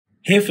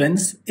Hey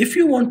friends, if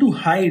you want to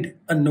hide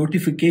a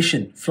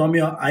notification from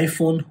your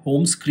iPhone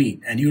home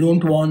screen and you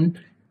don't want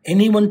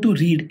anyone to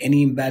read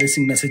any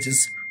embarrassing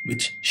messages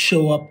which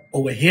show up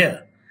over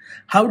here,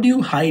 how do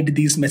you hide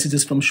these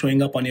messages from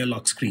showing up on your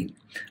lock screen?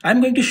 I'm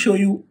going to show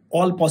you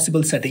all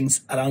possible settings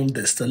around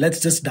this. So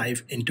let's just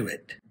dive into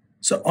it.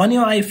 So on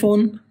your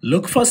iPhone,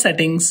 look for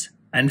settings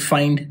and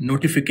find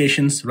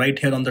notifications right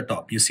here on the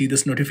top. You see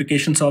this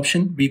notifications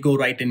option? We go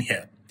right in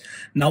here.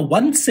 Now,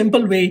 one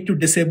simple way to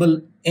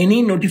disable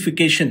any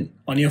notification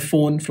on your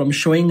phone from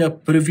showing a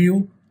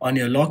preview on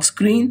your lock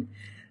screen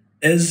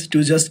is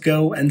to just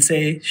go and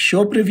say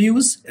show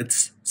previews.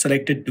 It's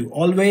selected to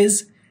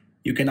always.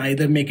 You can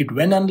either make it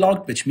when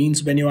unlocked, which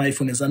means when your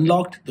iPhone is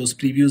unlocked, those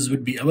previews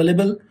would be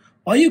available,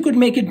 or you could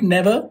make it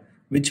never,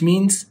 which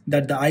means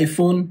that the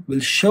iPhone will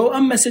show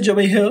a message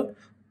over here.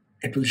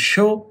 It will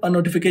show a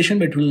notification,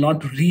 but it will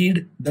not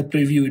read the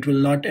preview. It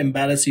will not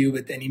embarrass you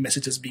with any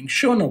messages being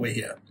shown over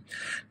here.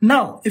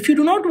 Now, if you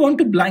do not want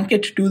to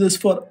blanket do this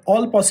for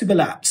all possible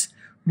apps,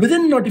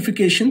 within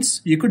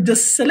notifications, you could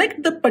just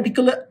select the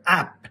particular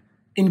app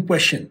in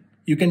question.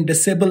 You can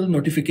disable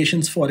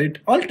notifications for it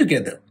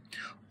altogether.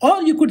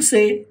 Or you could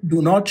say,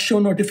 do not show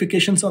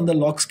notifications on the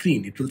lock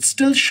screen. It will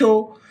still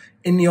show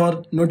in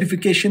your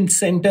notification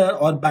center,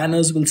 or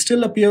banners will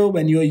still appear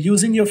when you are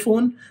using your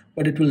phone,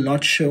 but it will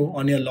not show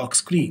on your lock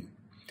screen.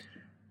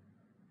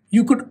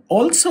 You could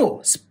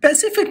also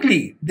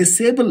specifically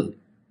disable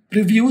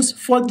previews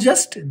for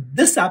just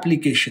this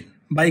application.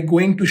 By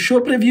going to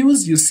show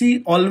previews, you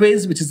see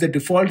always, which is the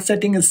default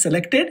setting, is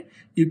selected.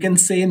 You can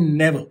say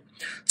never.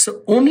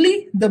 So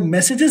only the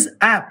Messages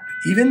app,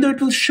 even though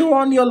it will show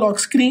on your lock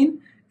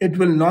screen, it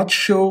will not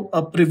show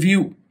a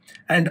preview.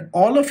 And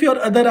all of your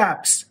other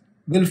apps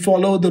will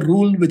follow the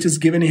rule which is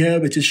given here,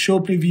 which is show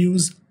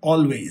previews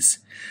always.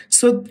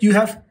 So you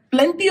have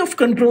plenty of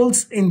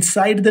controls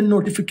inside the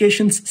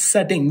notifications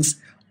settings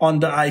on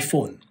the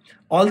iPhone.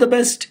 All the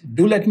best.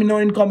 Do let me know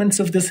in comments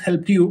if this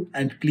helped you,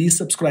 and please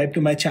subscribe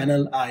to my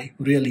channel. I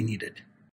really need it.